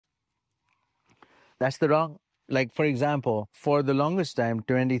That's the wrong. Like, for example, for the longest time,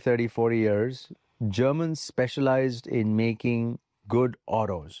 20, 30, 40 years, Germans specialized in making good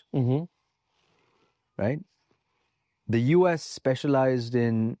autos, right? The US specialized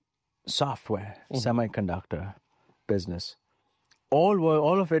in software, semiconductor business.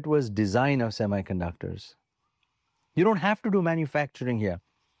 All of it was design of semiconductors. You don't have to do manufacturing here.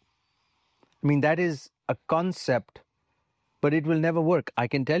 I mean, that is a concept, but it will never work. I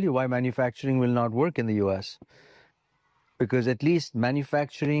can tell you why manufacturing will not work in the US. Because at least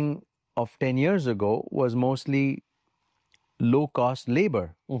manufacturing of 10 years ago was mostly low-cost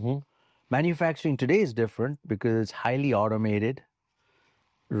labor. Manufacturing today is different because it's highly automated.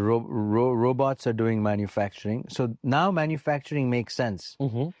 Robots are doing manufacturing. So now manufacturing makes sense.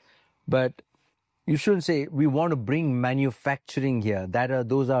 But you shouldn't say, we want to bring manufacturing here.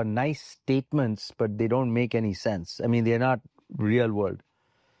 Those are nice statements, but they don't make any sense. I mean, they're not real world.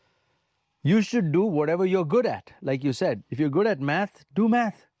 You should do whatever you're good at. Like you said, if you're good at math, do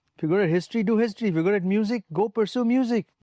math. If you're good at history, do history. If you're good at music, go pursue music.